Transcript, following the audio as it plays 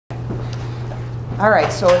All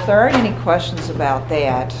right, so if there aren't any questions about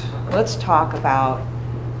that, let's talk about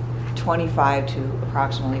 25 to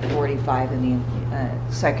approximately 45 in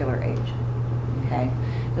the secular age, okay?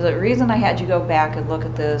 The reason I had you go back and look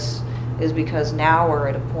at this is because now we're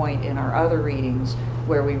at a point in our other readings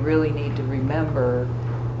where we really need to remember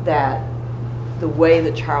that the way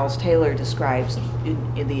that Charles Taylor describes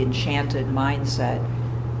in the Enchanted mindset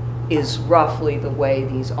is roughly the way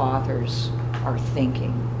these authors are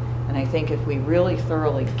thinking. And I think if we really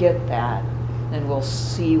thoroughly get that, then we'll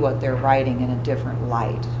see what they're writing in a different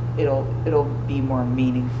light. It'll be more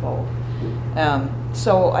meaningful.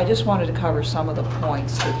 So I just wanted to cover some of the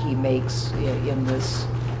points that he makes in this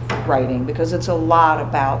writing, because it's a lot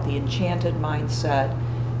about the Enchanted mindset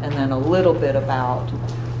and then a little bit about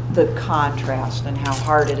the contrast and how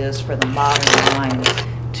hard it is for the modern mind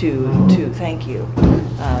to thank you,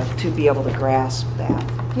 to be able to grasp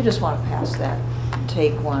that. You just want to pass that and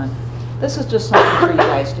take one. This is just something for you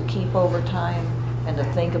guys to keep over time and to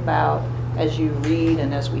think about as you read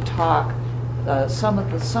and as we talk. Some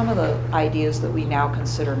of the ideas that we now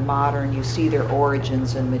consider modern, you see their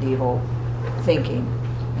origins in medieval thinking.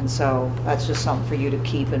 And so that's just something for you to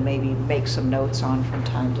keep and maybe make some notes on from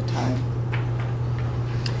time to time.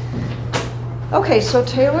 Okay, so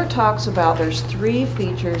Taylor talks about there's 3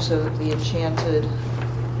 features of the enchanted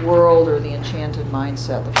world or the enchanted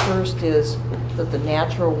mindset. The first is that the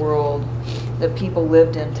natural world that people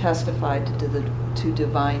lived in testified to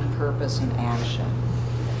divine purpose and action.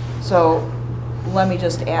 So let me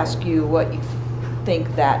just ask you what you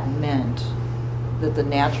think that meant, that the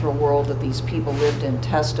natural world that these people lived in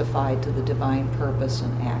testified to the divine purpose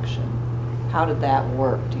and action. How did that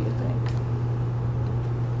work, do you think?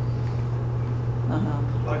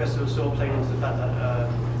 I guess it was sort of playing into the fact that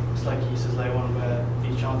it's like he says later on, where the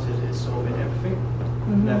enchanted is sort of in everything.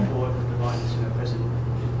 Therefore, the divine is present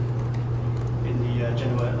in the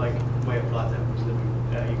general way of life that everyone's living.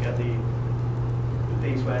 You get the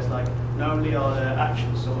things where it's like not only are the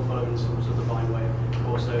actions sort of following some sort of divine way, but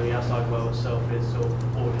also the outside world itself is sort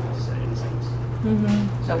of ordered in a sense.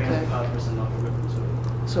 So it has a purpose and like a rhythm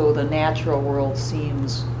to it. So the natural world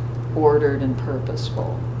seems ordered and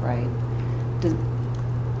purposeful, right?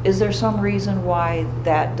 Is there some reason why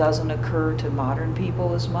that doesn't occur to modern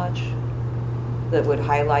people as much, that would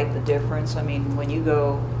highlight the difference? I mean, when you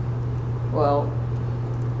go, well,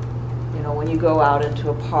 you know, when you go out into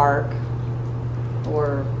a park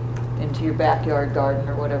or into your backyard garden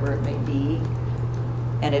or whatever it may be,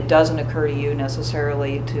 and it doesn't occur to you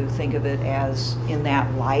necessarily to think of it as in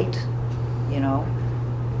that light, you know,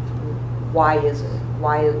 why is it?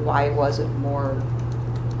 Why was it more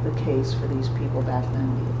the case for these people back then,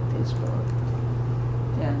 these book?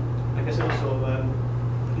 Yeah. I guess it was sort of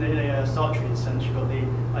in a Sartrean sense, you've got the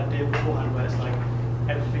idea beforehand where it's like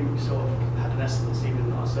everything sort of had an essence even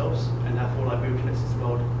in ourselves, and therefore like we were connected to the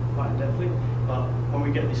world quite in-depthly. But when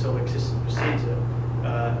we get this sort of existence procedure,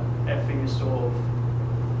 everything is sort of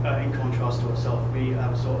in contrast to ourselves. We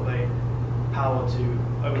have sort of a power to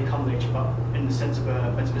overcome nature, but in the sense of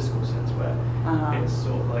a metaphysical sense, where it's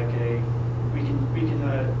sort of like we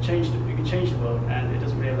can change the world, and it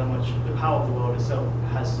doesn't really have that much. The power of the world itself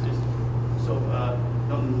is sort of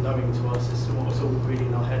not knowing to us. It's what's all really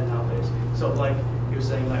in our head nowadays. Sort of like you were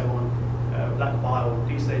saying later on, black bile.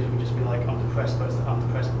 These days we just be like, I'm depressed, but I'm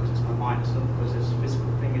depressed because it's my mind. It's not because this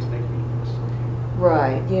physical thing is making me depressed.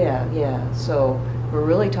 Right. Yeah. So we're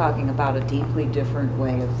really talking about a deeply different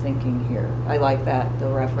way of thinking here. I like that, the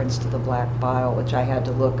reference to the black bile, which I had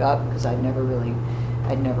to look up because I'd never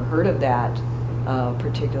heard of that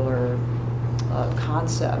particular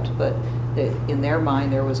concept. But in their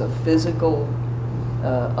mind, there was a physical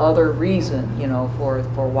other reason, you know, for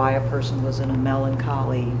why a person was in a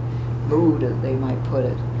melancholy mood, they might put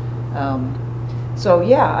it. So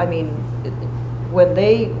yeah, I mean, when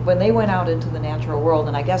they went out into the natural world,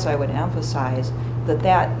 and I guess I would emphasize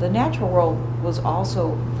that the natural world was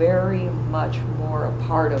also very much more a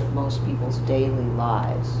part of most people's daily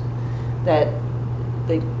lives. That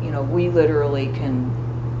we literally can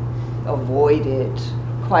avoid it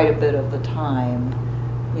quite a bit of the time.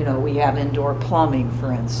 You know, we have indoor plumbing,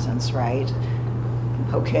 for instance, right?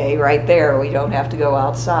 Okay, right there, we don't have to go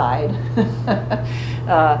outside.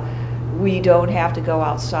 We don't have to go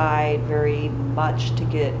outside very much to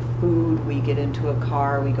get food. We get into a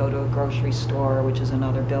car, we go to a grocery store, which is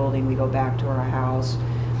another building, we go back to our house.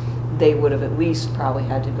 They would have at least probably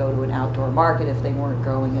had to go to an outdoor market if they weren't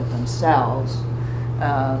growing it themselves.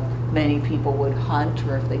 Many people would hunt,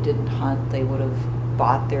 or if they didn't hunt, they would have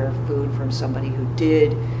bought their food from somebody who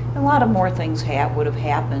did. A lot of more things would have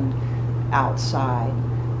happened outside.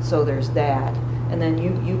 So there's that. And then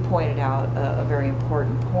you pointed out a very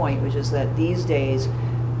important point, which is that these days,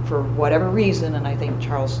 for whatever reason, and I think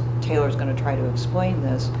Charles Taylor is going to try to explain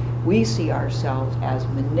this, we see ourselves as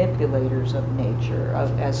manipulators of nature,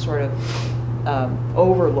 as sort of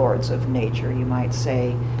overlords of nature, you might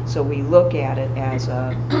say. So we look at it as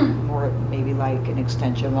a more maybe like an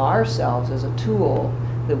extension of ourselves, as a tool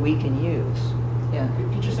that we can use. Yeah.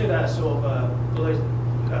 Could you say that sort of, although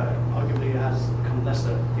arguably it has become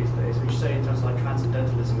lesser these days, would you say in terms of like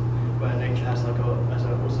transcendentalism, where nature has like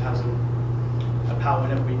also has a power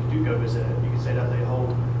whenever we do go visit it, you could say that the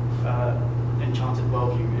whole enchanted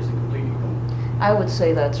worldview isn't completely wrong? I would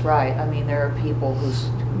say that's right. I mean, there are people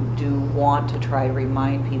who do want to try to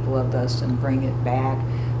remind people of this and bring it back.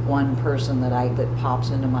 One person that pops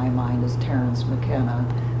into my mind is Terence McKenna,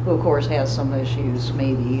 who of course has some issues,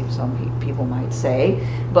 maybe some people might say,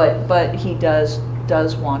 but he does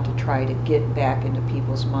want to try to get back into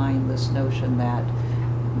people's mind this notion that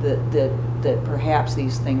perhaps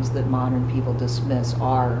these things that modern people dismiss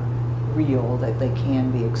are real, that they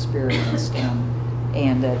can be experienced,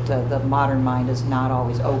 and that the modern mind is not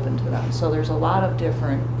always open to them. So there's a lot of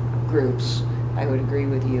different groups, I would agree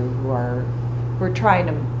with you, who are trying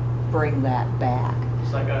to bring that back.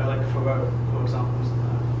 It's like for example.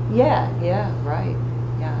 Yeah, right.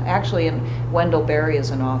 Yeah, actually, and Wendell Berry is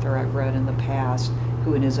an author I've read in the past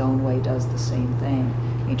who in his own way does the same thing.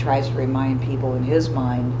 He tries to remind people in his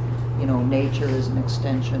mind, nature is an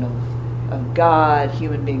extension of God,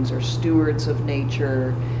 human beings are stewards of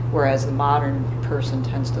nature, whereas the modern person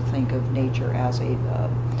tends to think of nature as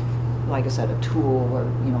like I said, a tool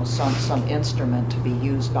or some instrument to be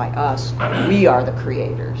used by us. We are the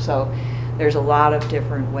creator. So there's a lot of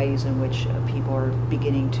different ways in which people are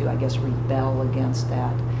beginning to, I guess, rebel against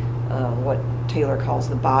that, what Taylor calls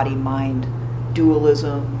the body-mind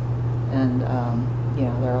dualism, and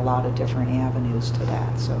there are a lot of different avenues to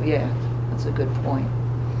that. So yeah, that's a good point.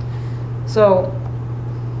 So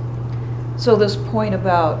this point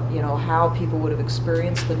about how people would have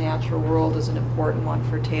experienced the natural world is an important one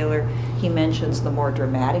for Taylor. He mentions the more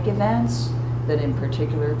dramatic events that in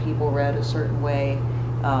particular people read a certain way.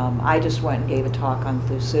 I just went and gave a talk on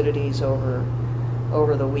Thucydides over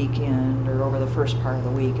the weekend, or over the first part of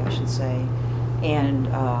the week, I should say. And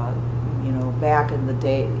back in the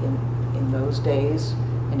day, in those days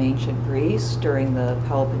in ancient Greece during the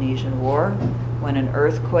Peloponnesian War, when an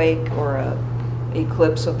earthquake or a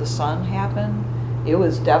eclipse of the sun happened, it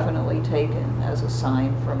was definitely taken as a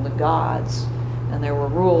sign from the gods, and there were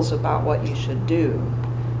rules about what you should do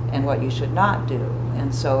and what you should not do.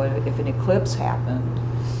 And so if an eclipse happened,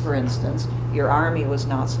 for instance, your army was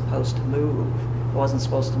not supposed to move. It wasn't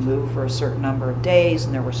supposed to move for a certain number of days,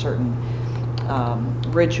 and there were certain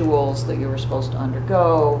rituals that you were supposed to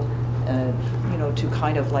undergo, to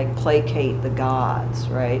kind of like placate the gods,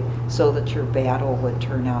 right? So that your battle would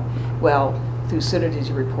turn out well.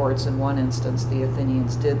 Thucydides reports in one instance the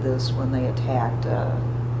Athenians did this when they attacked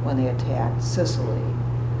Sicily,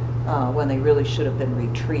 when they really should have been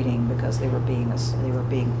retreating because they were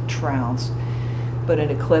being trounced. But an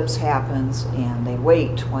eclipse happens and they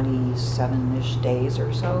wait 27-ish days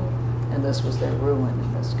or so, and this was their ruin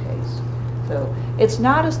in this case. So it's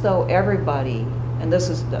not as though everybody, and this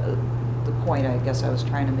is the point I guess I was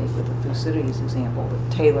trying to make with the Thucydides example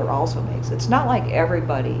that Taylor also makes. It's not like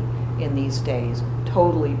everybody in these days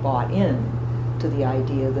totally bought in to the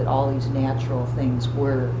idea that all these natural things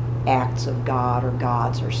were acts of God or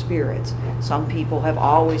gods or spirits. Some people have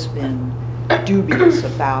always been dubious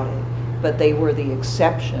about it, but they were the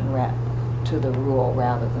exception to the rule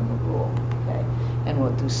rather than the rule. Okay? And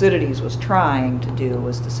what Thucydides was trying to do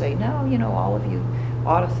was to say, no, all of you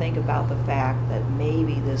ought to think about the fact that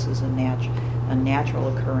maybe this is a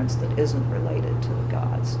natural occurrence that isn't related to the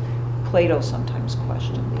gods. Plato sometimes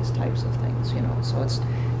questioned these types of things, so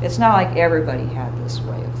it's not like everybody had this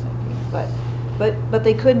way of thinking, but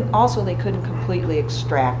they couldn't completely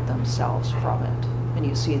extract themselves from it. And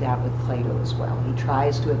you see that with Plato as well. He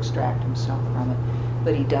tries to extract himself from it,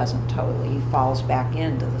 but he doesn't totally. He falls back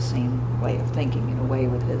into the same way of thinking in a way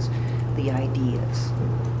with the ideas.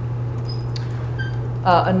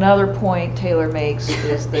 Another point Taylor makes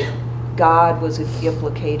is that God was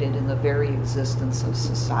implicated in the very existence of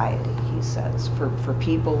society, he says. For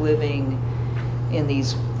people living in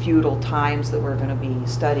these feudal times that we're going to be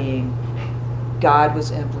studying, God was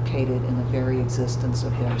implicated in the very existence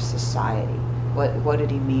of their society. What did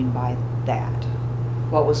he mean by that?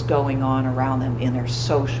 What was going on around them in their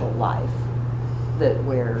social life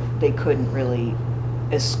where they couldn't really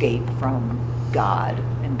escape from God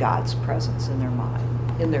and God's presence in their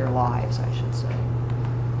mind, in their lives, I should say.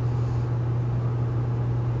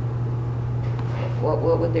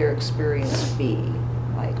 what would their experience be?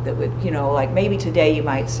 Like that would, like maybe today you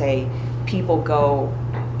might say people go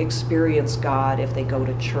experience God if they go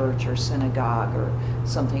to church or synagogue or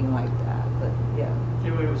something like that. But yeah.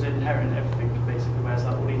 It was inherent in everything, basically, whereas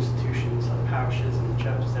like all the institutions, like parishes and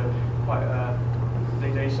churches, they're quite,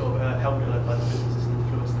 they sort of help like the businesses and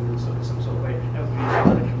influence them in some sort of way. Everybody's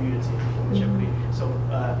like a community, which everybody sort of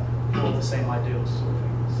follows the same ideals, sort of thing.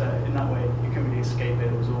 So in that way, you couldn't really escape it.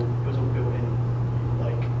 It was all built in.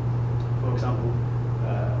 Like, for example,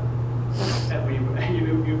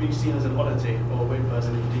 you'd be seen as an oddity or a weird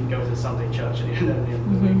person if you didn't go to Sunday church at the end of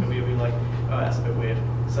the week, and we'd be like, oh, that's a bit weird.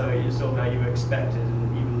 So you sort of how you were expected,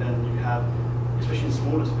 and even then you have, especially in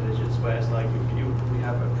smallest villages, where it's like we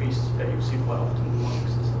have a priest that you see quite often,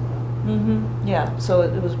 monks and stuff like that. Yeah, so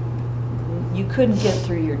it was, you couldn't get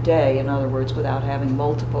through your day, in other words, without having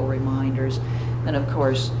multiple reminders. And of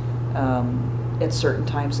course, at certain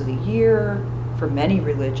times of the year, for many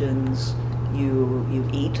religions, you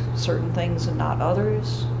eat certain things and not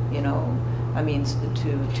others. I mean,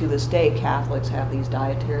 to this day, Catholics have these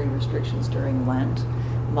dietary restrictions during Lent.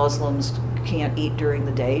 Muslims can't eat during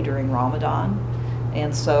the day during Ramadan.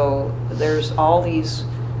 And so there's all these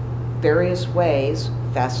various ways,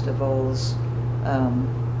 festivals,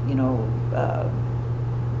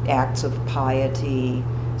 acts of piety,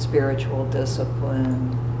 spiritual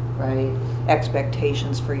discipline, right?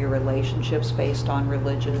 Expectations for your relationships based on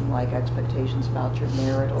religion, like expectations about your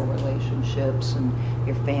marital relationships and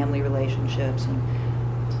your family relationships. And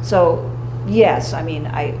so, yes, I mean,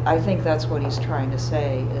 I think that's what he's trying to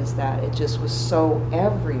say, is that it just was so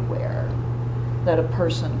everywhere that a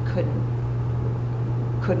person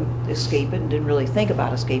couldn't escape it and didn't really think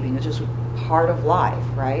about escaping. It's just part of life,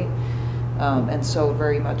 right? And so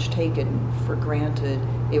very much taken for granted.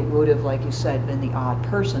 It would have, like you said, been the odd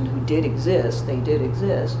person who did exist, they did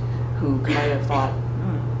exist, who kind of thought,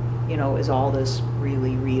 is all this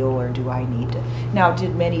really real, or do I need to? Now,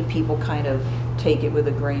 did many people kind of take it with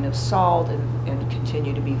a grain of salt and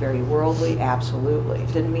continue to be very worldly? Absolutely.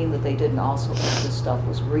 It didn't mean that they didn't also think this stuff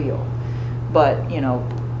was real. But,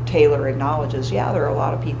 Taylor acknowledges, yeah, there are a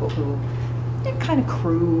lot of people who they're kind of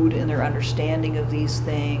crude in their understanding of these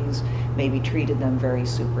things, maybe treated them very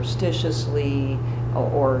superstitiously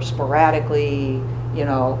or sporadically,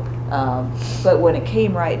 but when it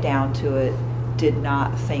came right down to it, did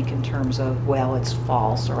not think in terms of, well, it's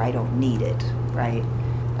false or I don't need it, right?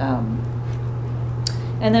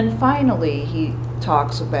 And then finally, he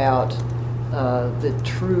talks about the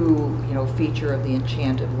true, feature of the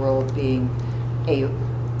enchanted world being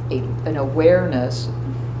an awareness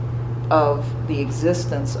of the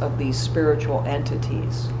existence of these spiritual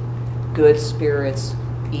entities, good spirits,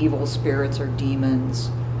 evil spirits or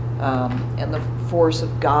demons, and the force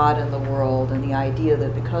of God in the world, and the idea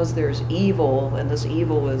that because there's evil, and this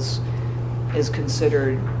evil is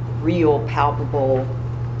considered real, palpable,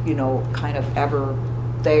 kind of ever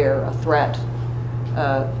there, a threat.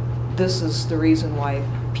 This is the reason why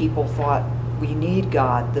people thought we need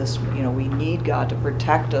God. We need God to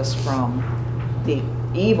protect us from the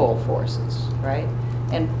evil forces, right?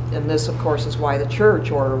 And this, of course, is why the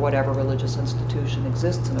church or whatever religious institution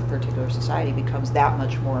exists in a particular society becomes that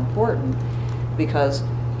much more important, because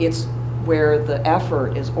it's where the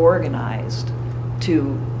effort is organized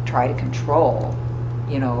to try to control,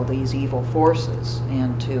 these evil forces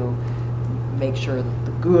and to make sure that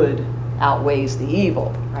the good outweighs the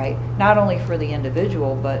evil, right? Not only for the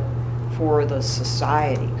individual, but for the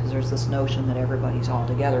society, because there's this notion that everybody's all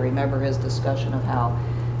together. Remember his discussion of how,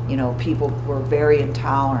 people were very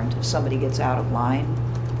intolerant if somebody gets out of line,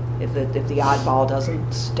 if the oddball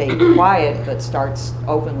doesn't stay quiet but starts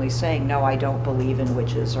openly saying, no, I don't believe in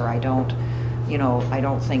witches, or I don't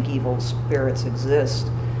think evil spirits exist,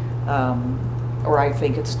 or I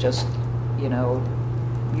think it's just,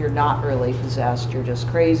 you're not really possessed, you're just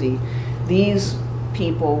crazy. These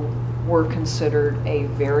people were considered a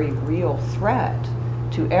very real threat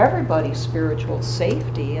to everybody's spiritual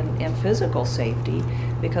safety and physical safety,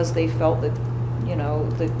 because they felt that,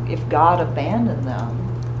 that if God abandoned them,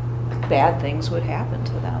 bad things would happen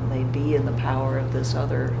to them. They'd be in the power of this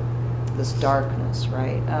darkness,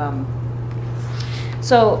 right?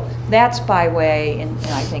 So that's by way, and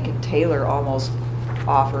I think Taylor almost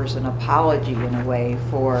offers an apology in a way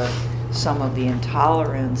for some of the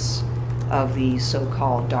intolerance of the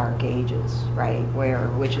so-called Dark Ages, right, where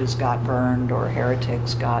witches got burned or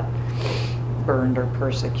heretics got burned or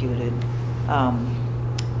persecuted.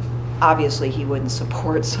 Obviously, he wouldn't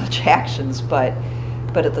support such actions, but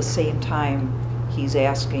at the same time, he's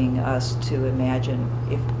asking us to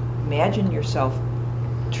imagine yourself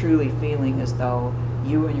truly feeling as though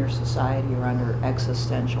you and your society are under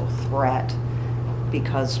existential threat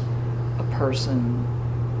because a person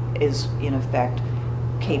is in effect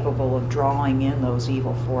capable of drawing in those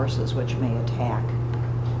evil forces which may attack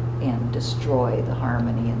and destroy the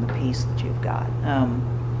harmony and the peace that you've got.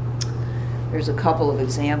 There's a couple of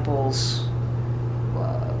examples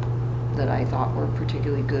that I thought were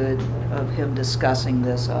particularly good of him discussing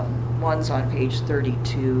this. One's on page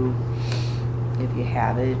 32, if you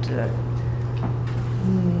have it.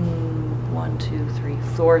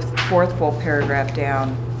 Fourth full paragraph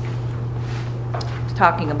down. He's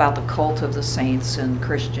talking about the cult of the saints in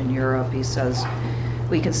Christian Europe. He says,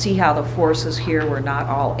 we can see how the forces here were not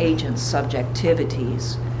all agents,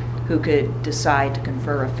 subjectivities, who could decide to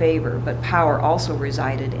confer a favor, but power also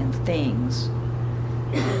resided in things.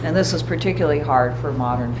 And this is particularly hard for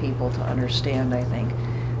modern people to understand, I think.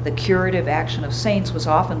 The curative action of saints was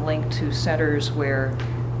often linked to centers where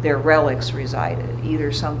their relics resided,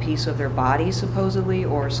 either some piece of their body, supposedly,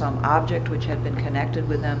 or some object which had been connected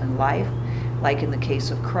with them in life, like in the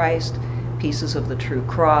case of Christ, pieces of the true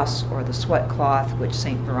cross, or the sweat cloth which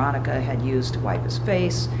St. Veronica had used to wipe his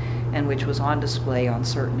face, and which was on display on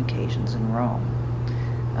certain occasions in Rome.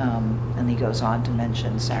 And he goes on to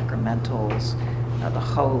mention sacramentals, the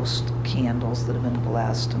host, candles that have been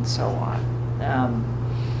blessed, and so on.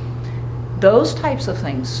 Those types of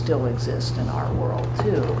things still exist in our world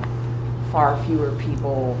too. Far fewer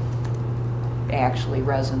people actually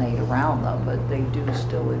resonate around them, but they do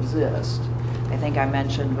still exist. I think I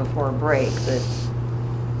mentioned before break that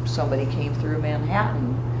somebody came through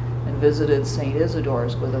Manhattan and visited St.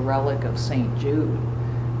 Isidore's with a relic of St. Jude,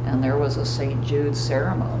 and there was a St. Jude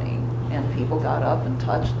ceremony, and people got up and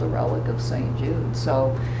touched the relic of St. Jude.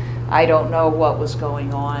 So I don't know what was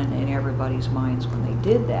going on in everybody's minds when they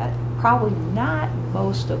did that. Probably not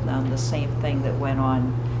most of them the same thing that went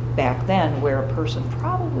on back then, where a person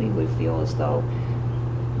probably would feel as though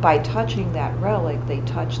by touching that relic, they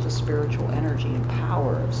touched the spiritual energy and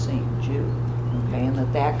power of St. Jude, okay, and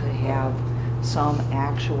that could have some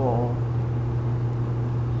actual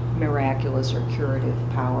miraculous or curative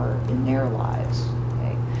power in their lives,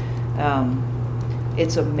 okay.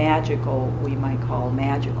 It's a magical, we might call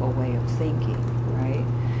magical way of thinking, right?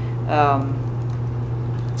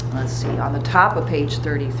 Let's see, on the top of page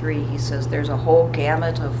 33, he says there's a whole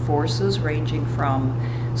gamut of forces ranging from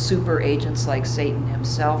super agents like Satan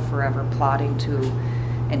himself, forever plotting to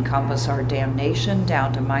encompass our damnation,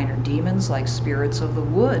 down to minor demons like spirits of the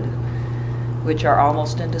wood, which are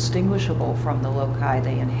almost indistinguishable from the loci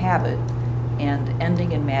they inhabit, and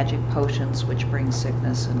ending in magic potions which bring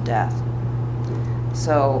sickness and death.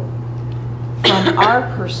 So, from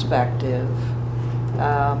our perspective,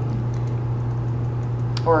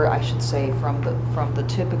 or I should say from the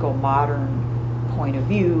typical modern point of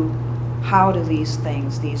view, how do these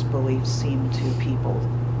things, these beliefs seem to people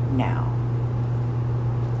now?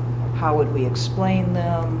 How would we explain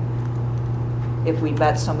them? If we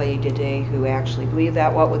met somebody today who actually believed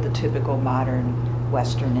that, what would the typical modern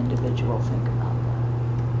Western individual think about that?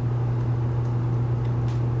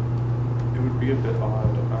 It would be a bit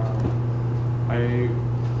odd. I,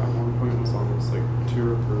 at one point, was on this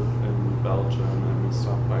tour group in Belgium, and we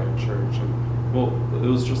stopped by a church, and well, it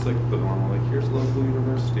was just the normal, here's a local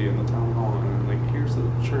university in the town hall, and here's a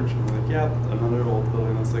church, and we're yeah, another old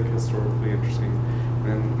building that's historically interesting. And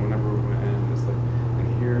then whenever we went in, it's and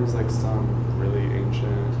here's some really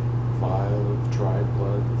ancient vial of dried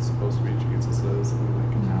blood that's supposed to be Jesus's, and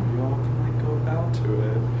now you all can go bow to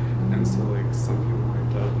it. And so some people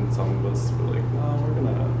lined up, and some of us were no, we're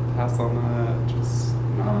gonna pass on that, just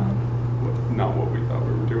not what we thought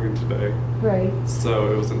we were doing today. Right.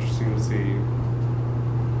 So it was interesting to see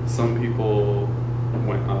some people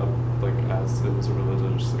went up as it was a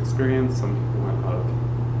religious experience. Some people went up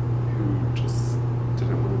who just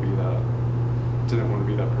didn't want to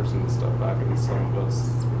be that person to step back, and some of us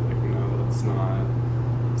were no, that's not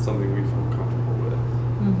something we feel comfortable with.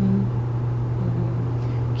 Mm-hmm.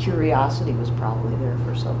 Mm-hmm. Curiosity was probably there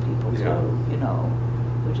for some people too,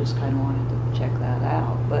 who just kind of wanted to check that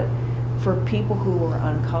out. But for people who were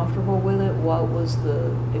uncomfortable with it, what was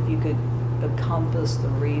if you could encompass the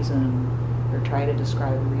reason or try to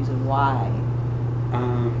describe the reason why?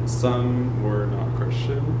 Some were not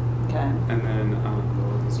Christian. Okay. And then the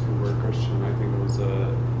ones who were Christian, I think it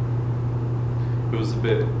was a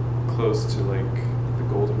bit close to the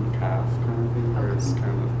golden calf kind of thing, where it's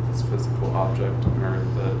kind of this physical object on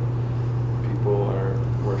earth that people are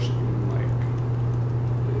worshiping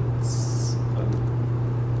it's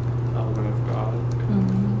an element of God.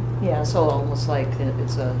 Mm-hmm. Yeah, so almost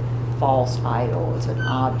it's a false idol, it's an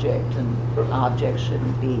object, and objects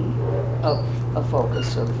shouldn't be of a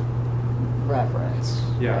focus of reverence.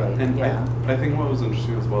 Yeah, right? and yeah. I think what was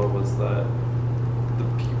interesting as well was that the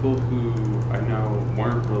people who I know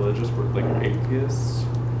weren't religious, were like atheists,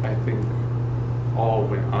 I think all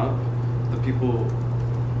went up. The people,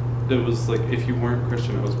 it was like if you weren't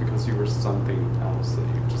Christian, it was because you were something else that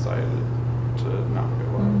you decided to not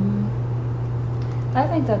go up. Mm-hmm. I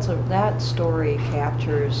think that story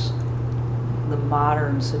captures the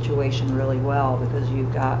modern situation really well, because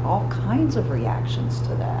you've got all kinds of reactions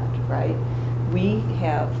to that, right? We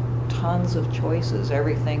have tons of choices,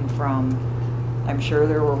 everything from, I'm sure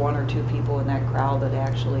there were one or two people in that crowd that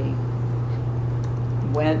actually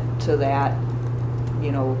went to that,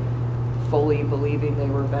 fully believing they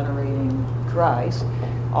were venerating Christ,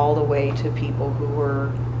 all the way to people who were,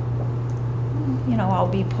 I'll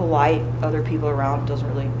be polite, other people around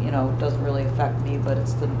doesn't really affect me, but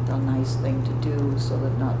it's the nice thing to do so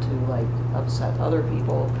that not to like upset other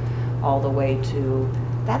people, all the way to,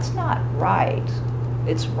 that's not right,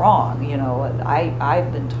 it's wrong.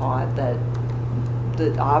 I've been taught that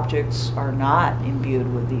the objects are not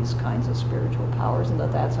imbued with these kinds of spiritual powers, and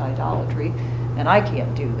that's idolatry, and I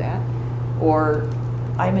can't do that. Or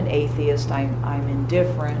I'm an atheist, I'm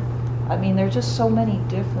indifferent. I mean, there's just so many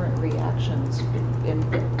different reactions, and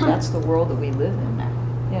that's the world that we live in now.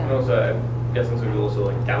 Yeah. And also, I'm guessing some people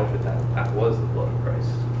also like doubted that was the blood of Christ.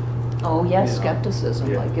 Oh yes, Yeah.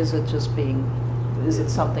 Skepticism. Yeah. Like, is it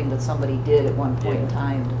something that somebody did at one point in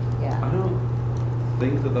time? I Yeah. don't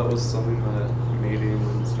think that was something that made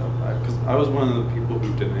anyone step back, because I was one of the people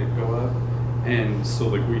who didn't go up, and so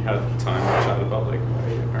like we had time to chat about like,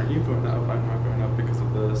 why aren't you going up? I'm not going up because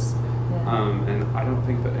of this. Yeah. And I don't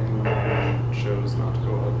think that anyone really chose not to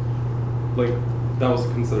go up. Like, that was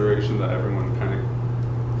a consideration that everyone kind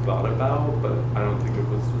of thought about, but I don't think it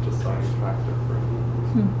was a deciding factor for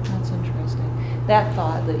anyone. That's interesting. That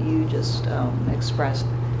thought that you just expressed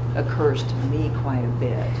occurs to me quite a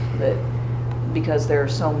bit, that because there are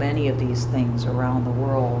so many of these things around the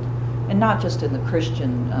world, and not just in the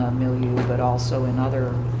Christian milieu, but also in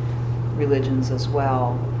other religions as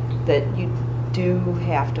well, that you do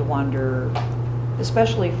have to wonder,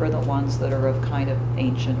 especially for the ones that are of kind of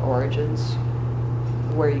ancient origins,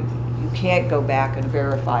 where you can't go back and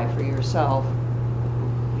verify for yourself.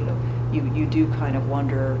 You do kind of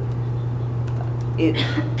wonder,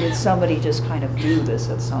 did somebody just kind of do this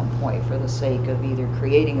at some point for the sake of either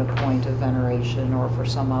creating a point of veneration or for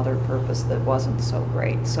some other purpose that wasn't so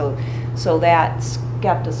great? So that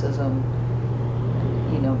skepticism,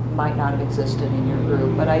 might not have existed in your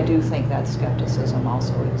group, but I do think that skepticism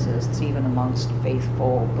also exists even amongst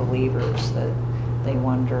faithful believers, that they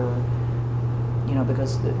wonder,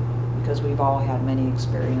 because we've all had many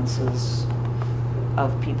experiences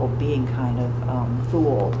of people being kind of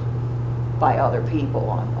fooled by other people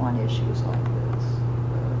on issues like this.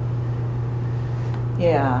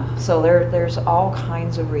 Yeah, so there's all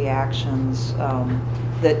kinds of reactions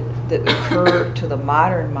that occur to the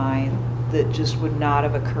modern mind that just would not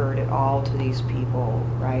have occurred at all to these people,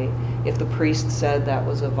 right? If the priest said that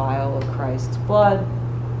was a vial of Christ's blood,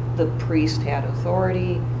 the priest had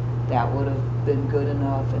authority, that would have been good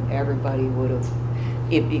enough, and everybody would have,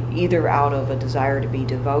 either out of a desire to be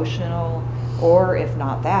devotional, or if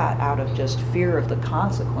not that, out of just fear of the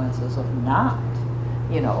consequences of not,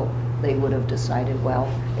 they would have decided, well,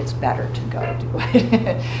 it's better to go do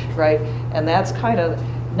it, right? And that's kind of,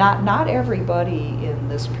 not everybody in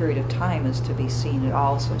this period of time is to be seen at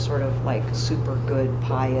all some sort of like super good,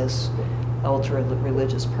 pious, ultra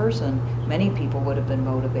religious person. Many people would have been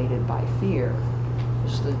motivated by fear.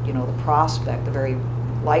 Just the prospect, the very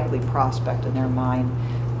likely prospect in their mind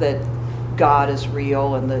that God is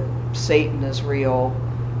real and that Satan is real,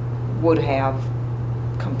 would have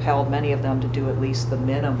compelled many of them to do at least the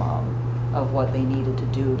minimum of what they needed to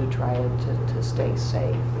do to try to stay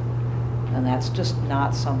safe. And that's just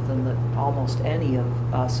not something that almost any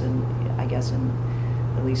of us, in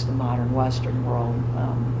at least the modern Western world,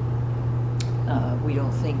 we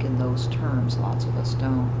don't think in those terms. Lots of us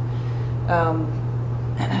don't.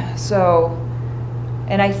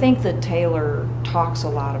 And I think that Taylor talks a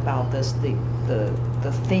lot about this,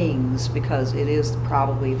 the things, because it is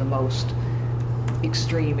probably the most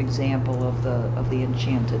extreme example of the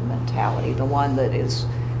enchanted mentality, the one that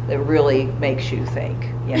really makes you think,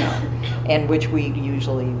 and which we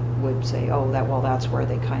usually would say, that's where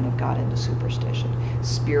they kind of got into superstition.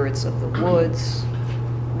 Spirits of the woods.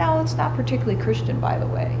 Now, it's not particularly Christian, by the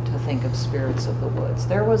way, to think of spirits of the woods.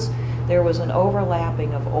 There was an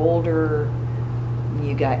overlapping of older,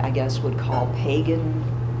 I guess would call pagan,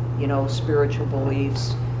 spiritual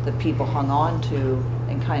beliefs that people hung on to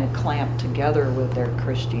and kind of clamped together with their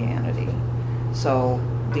Christianity. So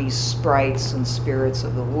these sprites and spirits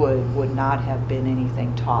of the wood would not have been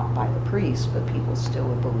anything taught by the priests, but people still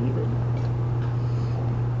would believe in it.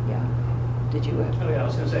 Yeah. Did you have? Oh yeah, I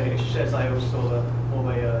was going to say it shares like sort of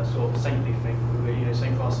more of a sort of saintly thing.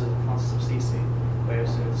 Saint Francis of Assisi, where he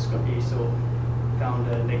sort of found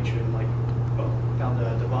nature and found the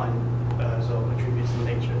divine sort of attributes in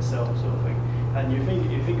nature itself, sort of thing. And you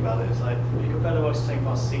think about it, it's like if you compare the works of Saint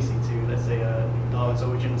Francis of Assisi to, let's say, Darwin's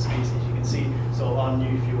Origin of Species, you can see sort of our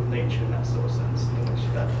new view of nature in that sort of sense.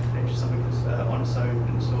 That nature is something that's on its own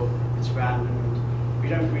and sort of it's random, and we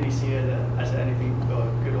don't really see it as anything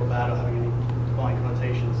good or bad or having any divine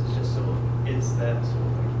connotations. It's just sort of is there, sort of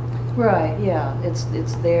thing. Right, yeah, it's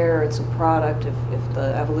there, it's a product. If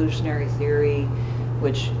the evolutionary theory,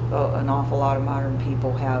 which an awful lot of modern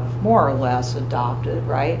people have more or less adopted,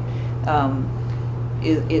 right?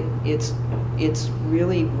 It's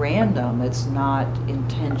really random. It's not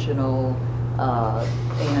intentional,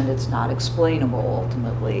 and it's not explainable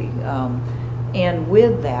ultimately. And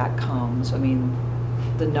with that comes, I mean,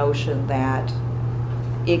 the notion that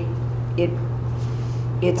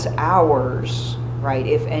it's ours, right?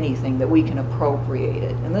 If anything, that we can appropriate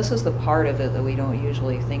it. And this is the part of it that we don't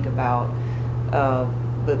usually think about,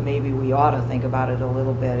 but maybe we ought to think about it a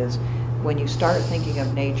little bit, is when you start thinking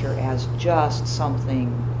of nature as just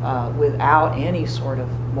something without any sort of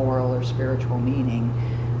moral or spiritual meaning,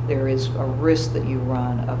 there is a risk that you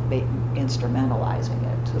run of instrumentalizing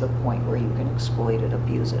it to the point where you can exploit it,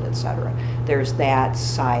 abuse it, etc. There's that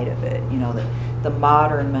side of it. You know, the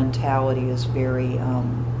modern mentality is very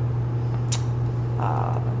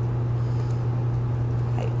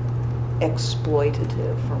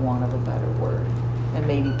exploitative, for want of a better word. And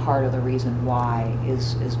maybe part of the reason why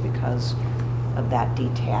is because of that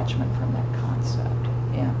detachment from that concept.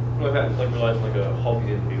 Yeah. Well, that relies like a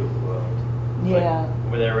Hobbesian view of the world. Yeah.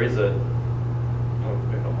 Like, where there is a,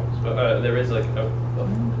 there is like a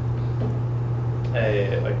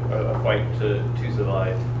fight to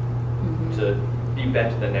survive, to be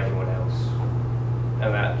better than everyone else,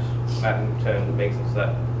 and that in turn makes it so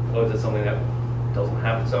that if there's something that doesn't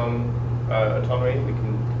have its own autonomy, we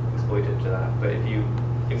can exploit it to that. But if you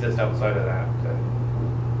exist outside of that, then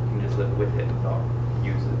you can just live with it, not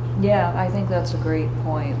use it. Yeah, I think that's a great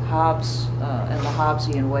point. Hobbes and the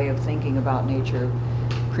Hobbesian way of thinking about nature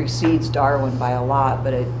precedes Darwin by a lot,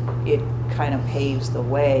 but it kind of paves the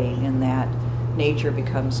way in that nature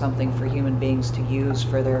becomes something for human beings to use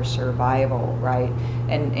for their survival, right?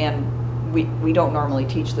 And we don't normally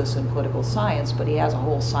teach this in political science, but he has a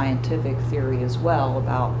whole scientific theory as well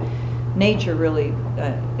about nature really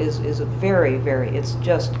is a very, it's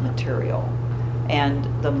just material. And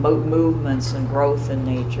the movements and growth in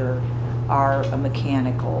nature are a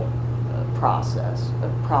mechanical process, a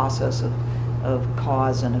process of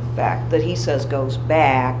cause and effect that he says goes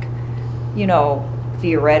back, you know,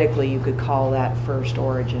 theoretically you could call that first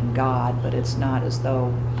origin God, but it's not as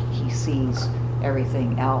though he sees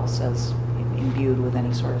everything else as imbued with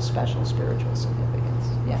any sort of special spiritual significance.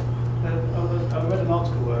 Yeah. I read an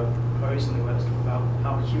article quite recently where it's talking about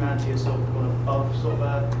how humanity has sort of gone above sort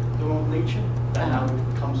of the law of nature, and now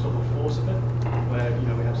we've become sort of a force of it, where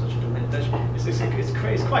we have such a dimension.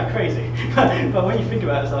 It's quite crazy, but when you think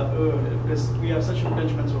about it, it's like because we have such a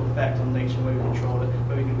detrimental effect on nature, where we control it,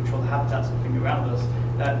 where we can control the habitats and things around us,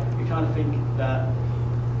 that we kind of think that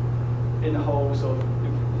in the whole sort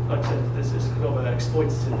of, like I said, this is sort of an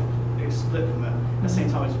exploitative split from it. At the same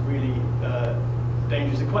time, it's really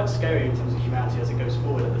dangerous and quite scary in terms of humanity as it goes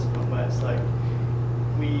forward at this point, where it's like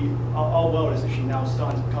our world is actually now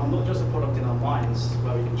starting to become not just a product in our minds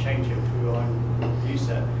where we can change it through our own view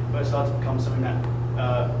set, but it's starting to become something that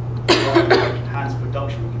hands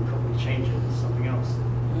production, we can probably change it to something else.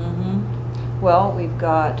 Well, we've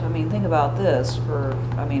got, I mean, think about this.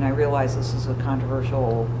 I realize this is a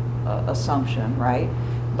controversial assumption, right?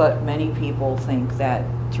 But many people think that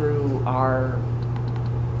through our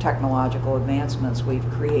technological advancements, we've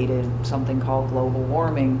created something called global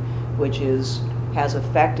warming, which has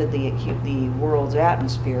affected the world's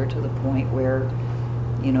atmosphere to the point where,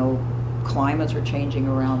 you know, climates are changing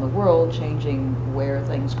around the world, changing where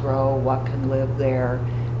things grow, what can live there,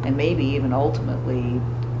 and maybe even ultimately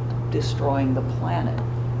destroying the planet.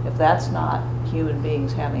 If that's not human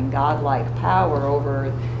beings having godlike power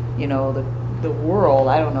over, you know, the world,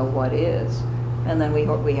 I don't know what is. And then we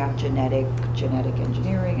have genetic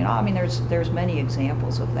engineering, and I mean there's many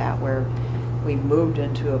examples of that where we've moved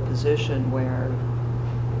into a position where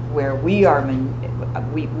we are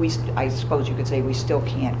I suppose you could say we still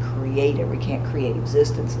can't create it. We can't create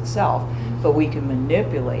existence itself, but we can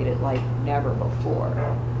manipulate it like never before.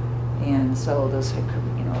 And so this,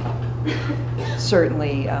 you know,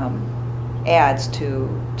 certainly adds to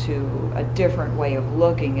a different way of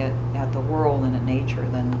looking at the world and at nature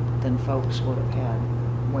than folks would have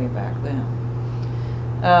had way back then.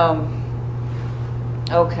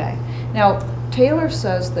 Okay, now Taylor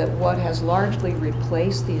says that what has largely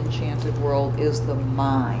replaced the enchanted world is the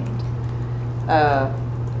mind.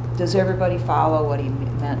 Does everybody follow what he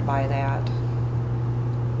meant by that?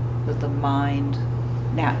 That the mind,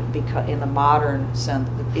 now in the modern sense,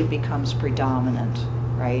 it becomes predominant,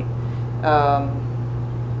 right?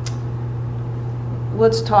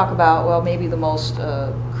 Let's talk about, well, maybe the most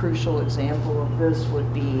crucial example of this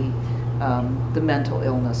would be the mental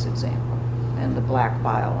illness example and the black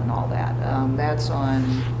bile and all that. That's on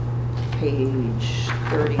page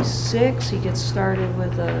 36. He gets started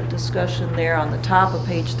with a discussion there. On the top of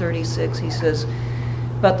page 36, he says,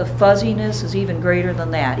 but the fuzziness is even greater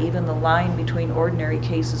than that. Even the line between ordinary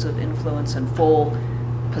cases of influence and full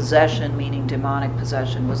possession, meaning demonic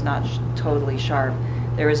possession, was not totally sharp.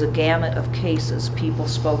 There is a gamut of cases. People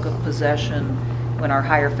spoke of possession when our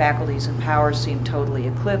higher faculties and powers seemed totally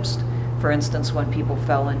eclipsed. For instance, when people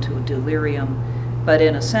fell into a delirium. But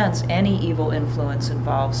in a sense, any evil influence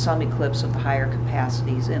involves some eclipse of the higher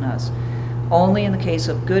capacities in us. Only in the case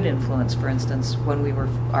of good influence, for instance, when we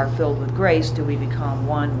are filled with grace, do we become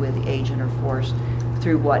one with the agent or force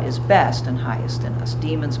through what is best and highest in us.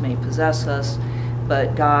 Demons may possess us,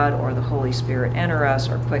 but God or the Holy Spirit enter us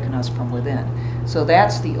or quicken us from within. So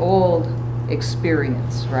that's the old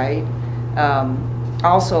experience, right?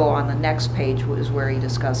 Also on the next page is where he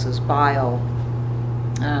discusses bile.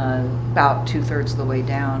 About 2/3 of the way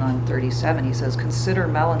down on 37, he says, consider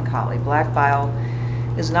melancholy. Black bile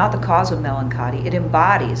is not the cause of melancholy. It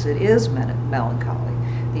embodies, it is melancholy.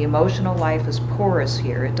 The emotional life is porous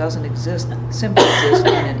here. It doesn't simply exist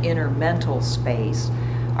in an inner mental space.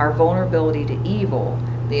 Our vulnerability to evil,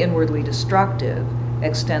 the inwardly destructive,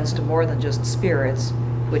 extends to more than just spirits,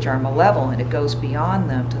 which are malevolent. It goes beyond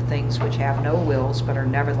them to things which have no wills but are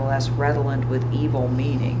nevertheless redolent with evil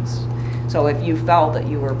meanings. So if you felt that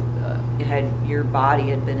you were, your body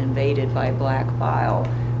had been invaded by black bile,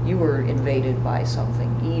 you were invaded by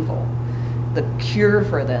something evil. The cure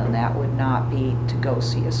for them, that would not be to go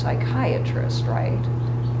see a psychiatrist, right?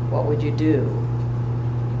 What would you do?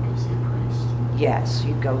 Go see a priest. Yes,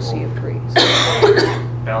 you'd go see a priest.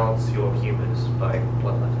 Balance your humors by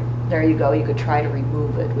bloodletting. There you go. You could try to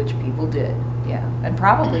remove it, which people did. Yeah, and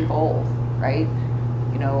probably both, right?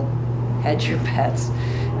 You know, hedge your bets.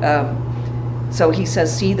 So he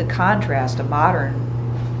says, see the contrast. A modern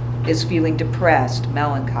is feeling depressed,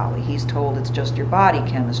 melancholy. He's told it's just your body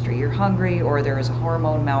chemistry. You're hungry, or there is a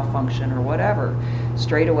hormone malfunction, or whatever.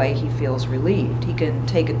 Straight away, he feels relieved. He can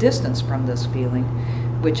take a distance from this feeling,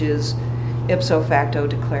 which is ipso facto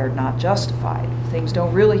declared not justified. Things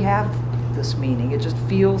don't really have this meaning. It just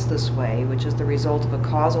feels this way, which is the result of a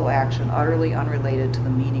causal action utterly unrelated to the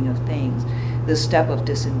meaning of things. This step of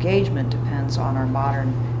disengagement depends on our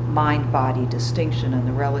modern mind-body distinction and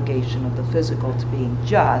the relegation of the physical to being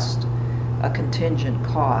just a contingent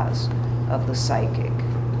cause of the psychic.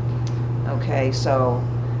 Okay, so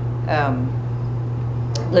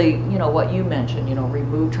what you mentioned,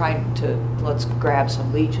 let's grab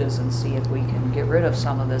some leeches and see if we can get rid of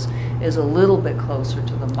some of this, is a little bit closer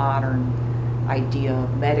to the modern idea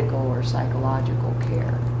of medical or psychological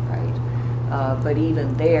care, right? But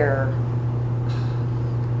even there,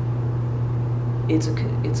 it's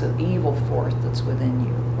an evil force that's within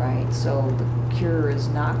you, right? So the cure is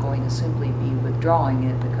not going to simply be withdrawing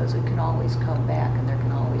it, because it can always come back and there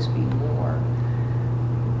can always be more.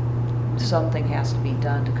 Something has to be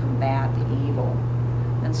done to combat the evil.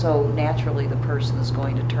 And so naturally the person is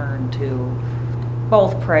going to turn to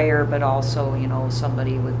both prayer, but also,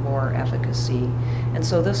 somebody with more efficacy. And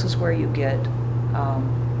so this is where you get,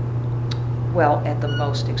 at the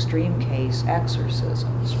most extreme case,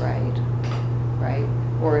 exorcisms, right?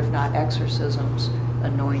 Or if not exorcisms,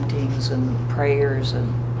 anointings and prayers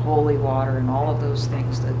and holy water and all of those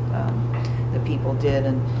things that people did.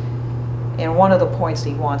 And one of the points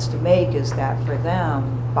he wants to make is that for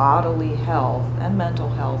them, bodily health and mental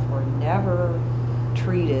health were never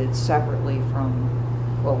treated separately from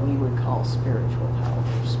what we would call spiritual health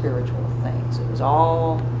or spiritual things. It was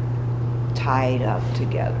all tied up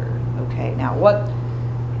together. Okay, now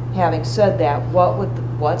having said that, what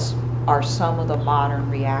are some of the modern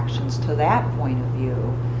reactions to that point of view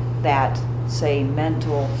that, say,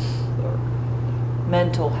 mental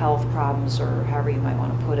health problems, or however you might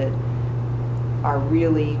want to put it, are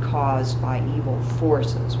really caused by evil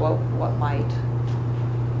forces? What might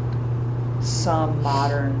some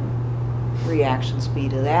modern reactions be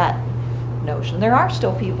to that notion. There are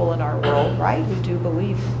still people in our world, right, who do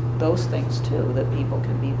believe those things too, that people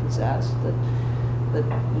can be possessed, that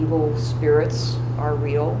evil spirits are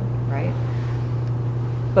real, right?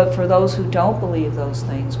 But for those who don't believe those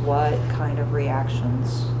things, what kind of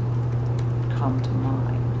reactions come to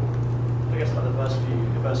mind? I guess like the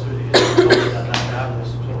first really is that they have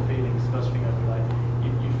those sort of feelings. The first thing I'd be like,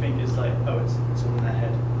 you think is like, oh, it's all in their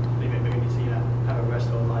head. Maybe you need to have a rest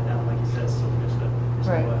or lie down, like you said. So it's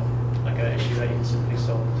Right. not like an issue that you can simply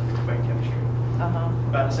solve with brain chemistry.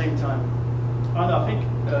 But at the same time, I don't know. I think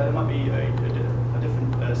there might be a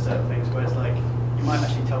different set of things where it's like you might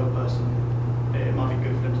actually tell the person it might be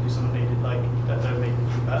good for them to do something they did, like that will make them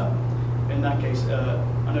feel better. In that case,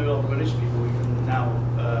 I know a lot of religious people even now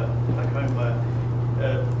back home where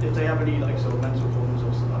if they have any like sort of mental problems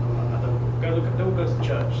or something like that, they'll go to the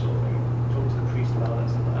church sort of thing, talk to the priest about it and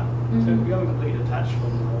stuff like that. So if you haven't completely detached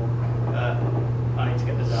from the whole I need to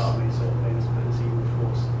get this out of me sort of thing, this evil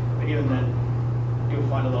force. But even then, you'll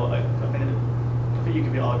find a lot. Like I think you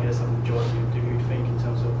could be argued as some majority of who think in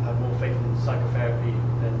terms of have more faith in psychotherapy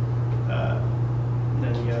than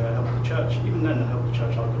help of the church. Even then, the help of the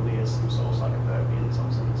church arguably is some sort of psychotherapy in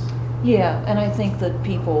some sense. Yeah, and I think that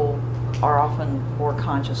people are often more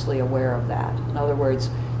consciously aware of that. In other words,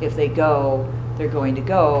 if they go, they're going to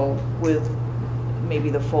go with maybe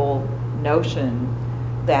the full notion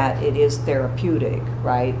that it is therapeutic,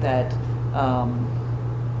 right? That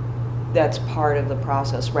that's part of the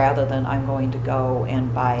process, rather than I'm going to go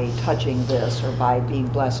and by touching this or by being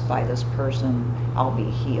blessed by this person, I'll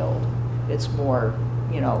be healed. It's more,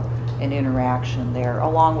 an interaction there,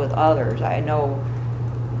 along with others. I know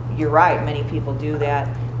you're right, many people do that,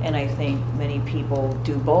 and I think many people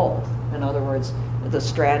do both. In other words, the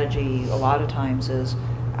strategy a lot of times is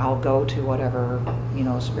I'll go to whatever,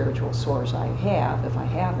 spiritual source I have, if I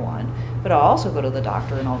have one, but I'll also go to the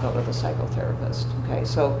doctor and I'll go to the psychotherapist, okay?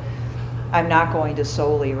 So I'm not going to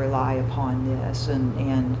solely rely upon this,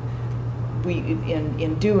 and we,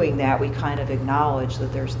 in doing that, we kind of acknowledge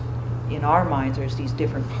that in our minds, there's these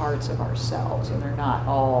different parts of ourselves, and they're not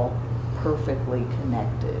all perfectly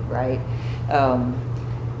connected, right?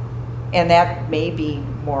 And that may be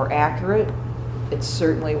more accurate. It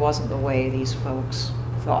certainly wasn't the way these folks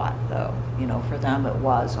thought, though. For them, it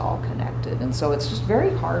was all connected, and so it's just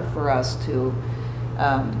very hard for us to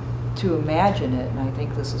imagine it, and I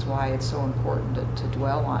think this is why it's so important to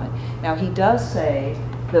dwell on it. Now, he does say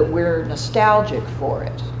that we're nostalgic for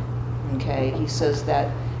it, okay? He says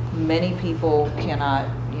that many people cannot,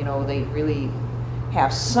 they really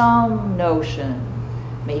have some notion,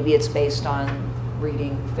 maybe it's based on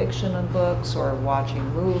reading fiction and books or watching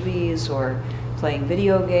movies or playing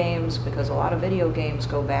video games, because a lot of video games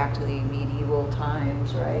go back to the medieval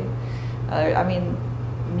times, right?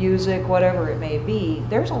 Music, whatever it may be,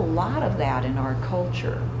 there's a lot of that in our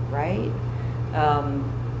culture, right?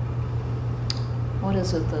 What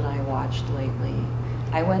is it that I watched lately?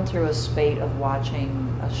 I went through a spate of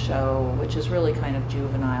watching a show, which is really kind of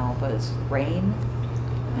juvenile, but it's Rain,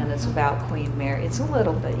 and it's about Queen Mary. It's a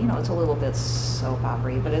little bit, it's a little bit soap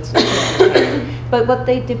opera-y, but it's entertaining. But what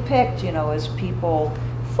they depict, is people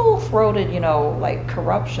full-throated, like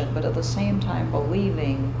corruption, but at the same time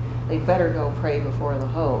believing they better go pray before the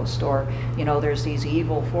host, or there's these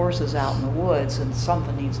evil forces out in the woods and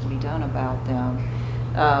something needs to be done about them.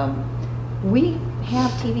 We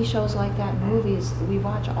have TV shows like that, movies that we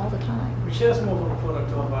watch all the time. Which is more of a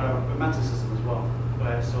product of romanticism as well,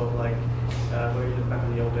 where sort of like where you look back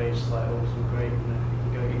in the old days, like it was all great, and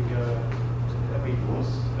you can go every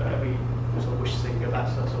sort of wishes they can go back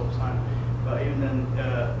to that sort of time. But even then,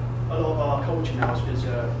 a lot of our culture now is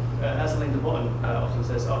as Linda Botton often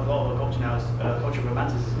says, a lot of our culture now is culture of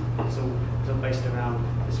romanticism. It's all based around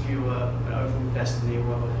this view of an overall destiny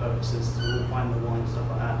or other purposes to find the one and stuff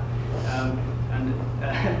like that.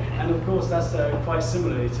 And of course that's quite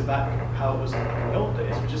similar to back how it was in the old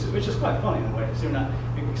days, which is quite funny in a way. Assuming that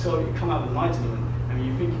you come out with enlightenment,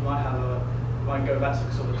 you think you might go back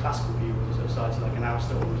to sort of the classical view of society, like an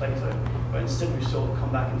Aristotle and Plato, but instead we sort of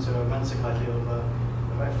come back into a romantic idea of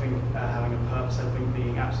everything having a purpose, everything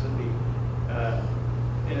being absolutely,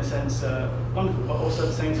 in a sense, wonderful, but also at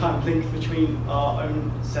the same time linked between our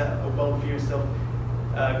own set of worldview and stuff,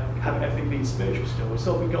 having everything being spiritual still.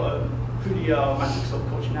 So we've got through the romantic sort of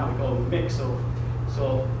culture now, we've got a mix of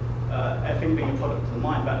sort of everything being a product of the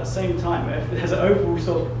mind, but at the same time, if there's an overall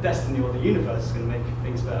sort of destiny or the universe is going to make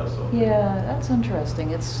things better. Yeah, that's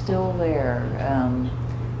interesting. It's still there.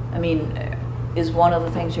 Is one of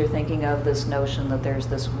the things you're thinking of this notion that there's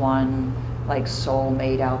this one like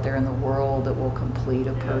soulmate out there in the world that will complete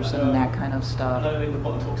a person and that kind of I stuff. know the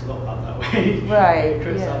bottom talks a lot about that way. Right, It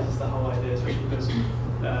criticises yeah. the whole idea, especially because,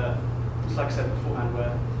 just like I said beforehand,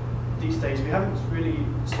 where these days we haven't really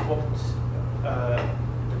swapped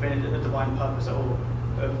the divine purpose at all,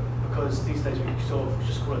 because these days we sort of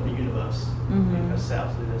just call it the universe. Mhm. Set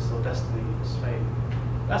out to do this, or destiny, this fate.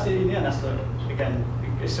 That's it, in the end. That's again.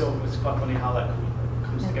 It's quite funny how that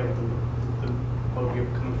comes together with the worldview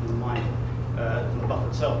coming from the mind, from the book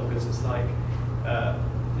itself, because it's like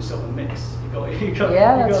it's sort of a mix.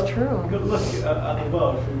 That's true. You got to look at the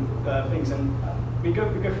world through things, and we go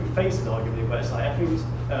through phases arguably, but it's like everything's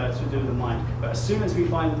to do with the mind. But as soon as we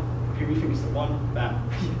find who we think is the one, bam,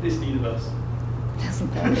 this is the universe.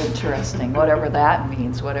 Isn't that interesting? Whatever that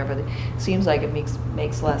means, seems like it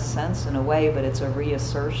makes less sense in a way, but it's a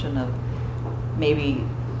reassertion of maybe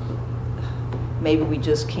we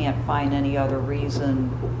just can't find any other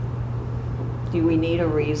reason. Do we need a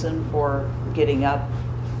reason for getting up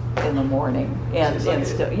in the morning and is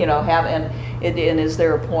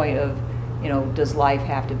there a point of, does life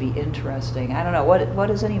have to be interesting? I don't know.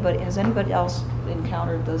 Has anybody else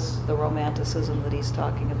encountered the romanticism that he's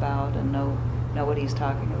talking about and know what he's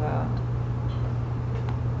talking about?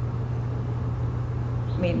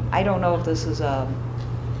 I mean, I don't know if this is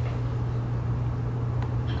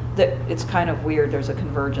it's kind of weird. There's a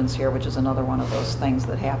convergence here, which is another one of those things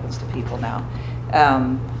that happens to people now.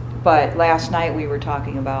 But last night we were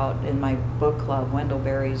talking about, in my book club, Wendell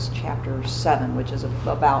Berry's chapter 7, which is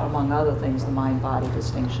about, among other things, the mind-body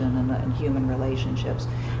distinction and human relationships.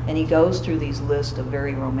 And he goes through these lists of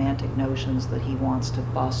very romantic notions that he wants to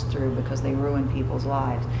bust through because they ruin people's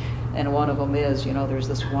lives. And one of them is, there's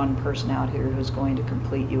this one person out here who's going to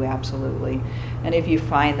complete you absolutely. And if you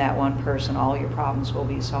find that one person, all your problems will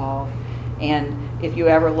be solved. And if you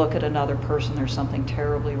ever look at another person, there's something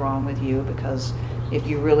terribly wrong with you, because if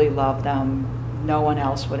you really love them, no one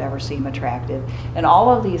else would ever seem attractive. And all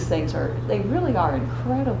of these things they really are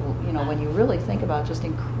incredible, when you really think about, just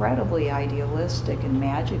incredibly idealistic and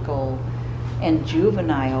magical and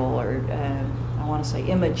juvenile, or I want to say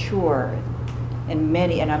immature, and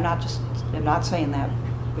I'm not saying that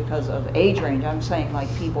because of age range. I'm saying like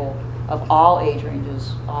people of all age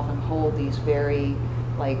ranges often hold these very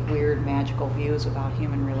weird magical views about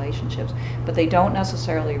human relationships, but they don't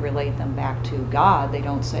necessarily relate them back to God. They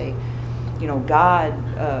don't say, God,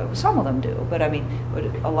 some of them do, but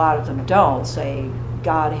a lot of them don't say,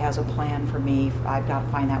 God has a plan for me, I've got to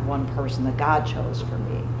find that one person that God chose for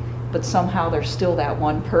me. But somehow there's still that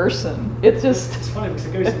one person. It's funny because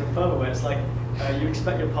it goes even further, where it's like you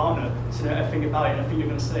expect your partner to know everything about it and everything you're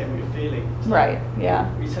going to say and what you're feeling. It's right, yeah.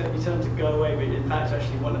 You tell them to go away, but in fact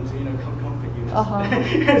actually want them to come comfort you. Uh-huh.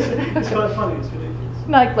 It's quite funny, it's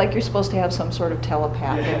ridiculous. Like you're supposed to have some sort of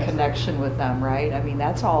telepathic connection with them, right?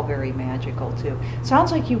 That's all very magical too.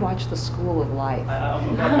 Sounds like you watch The School of Life.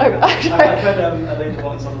 I've read a later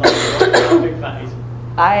once online. I'm a big fan.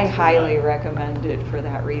 I highly recommend it for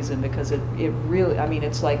that reason, because it really,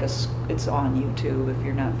 it's it's on YouTube if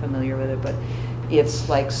you're not familiar with it, but it's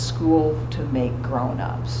like school to make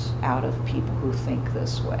grown-ups out of people who think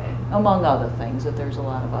this way, among other things, that there's a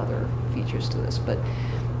lot of other features to this, but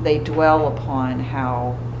they dwell upon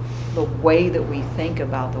how the way that we think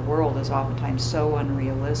about the world is oftentimes so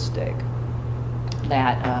unrealistic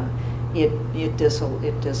that it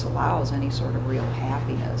disallows any sort of real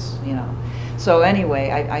happiness, So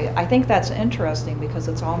anyway, I think that's interesting, because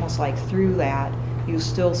it's almost like through that you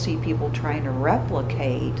still see people trying to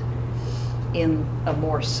replicate in a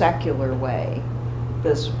more secular way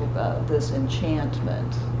this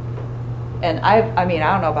enchantment. And I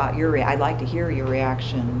don't know about your I'd like to hear your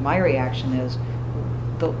reaction. My reaction is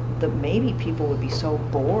that maybe people would be so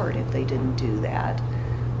bored if they didn't do that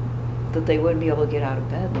they wouldn't be able to get out of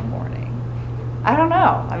bed in the morning. I don't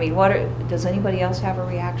know. Does anybody else have a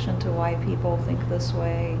reaction to why people think this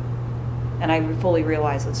way? And I fully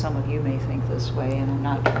realize that some of you may think this way, and I'm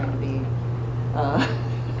not trying to be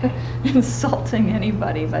insulting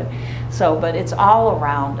anybody, but it's all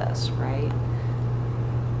around us, right?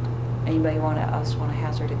 Anybody else want to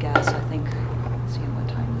hazard a guess? I think, let's see, what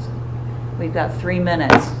time is it? We've got 3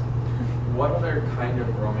 minutes. What other kind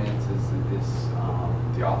of romances did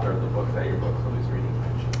the author of the book that your book club is reading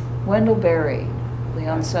mention? Wendell Berry,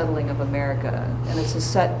 The Unsettling of America, and it's a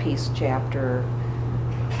set piece chapter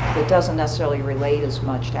that doesn't necessarily relate as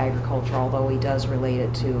much to agriculture, although he does relate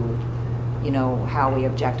it to, how we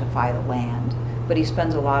objectify the land. But he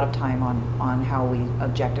spends a lot of time on how we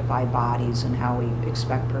objectify bodies and how we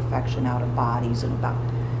expect perfection out of bodies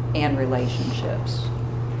and relationships,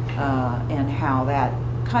 and how that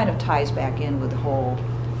kind of ties back in with the whole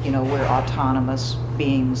you know, we're autonomous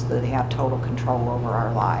beings that have total control over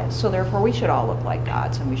our lives. So therefore we should all look like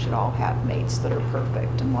gods, and we should all have mates that are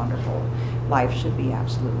perfect and wonderful. Life should be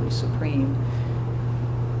absolutely supreme.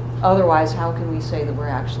 Otherwise, how can we say that we're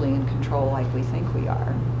actually in control like we think we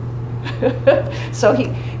are? So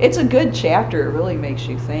it's a good chapter. It really makes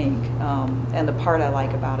you think. And the part I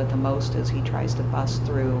like about it the most is he tries to bust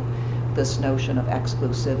through this notion of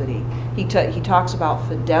exclusivity. He talks about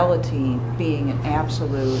fidelity being an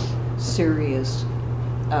absolute, serious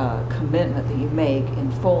commitment that you make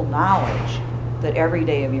in full knowledge that every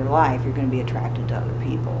day of your life you're going to be attracted to other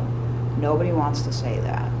people. Nobody wants to say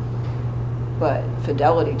that. But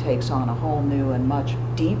fidelity takes on a whole new and much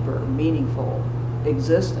deeper, meaningful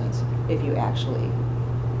existence if you actually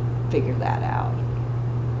figure that out.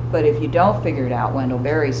 But if you don't figure it out, Wendell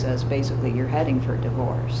Berry says basically you're heading for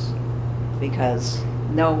divorce, because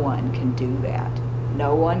no one can do that.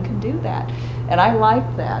 No one can do that. And I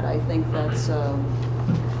like that. I think that's so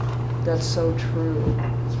true.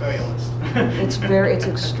 It's very honest. It's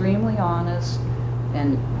extremely honest,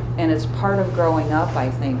 and it's part of growing up,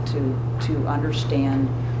 I think, to understand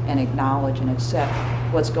and acknowledge and accept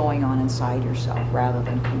what's going on inside yourself rather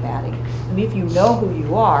than combating. I mean, if you know who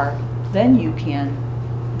you are, then you can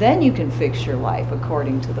fix your life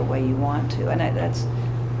according to the way you want to. And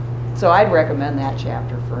so I'd recommend that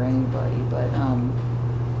chapter for anybody. But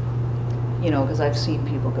you know, because I've seen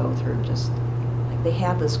people go through just like they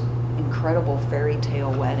have this incredible fairy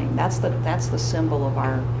tale wedding. That's the symbol of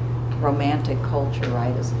our romantic culture,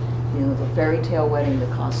 right? Is, you know, the fairy tale wedding that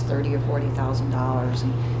costs $30,000 or $40,000,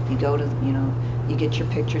 and you go to, you know, you get your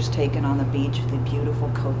pictures taken on the beach with a beautiful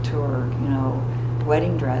couture, you know,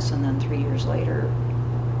 wedding dress, and then 3 years later,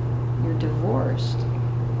 you're divorced.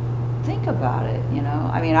 Think about it, you know.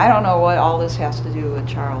 I mean, I don't know what all this has to do with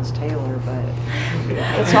Charles Taylor, but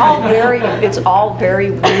it's all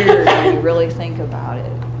very weird when you really think about it.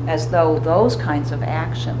 As though those kinds of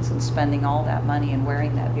actions and spending all that money and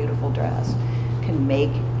wearing that beautiful dress can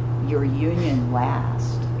make your union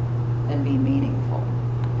last and be meaningful.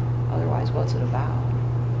 Otherwise, what's it about?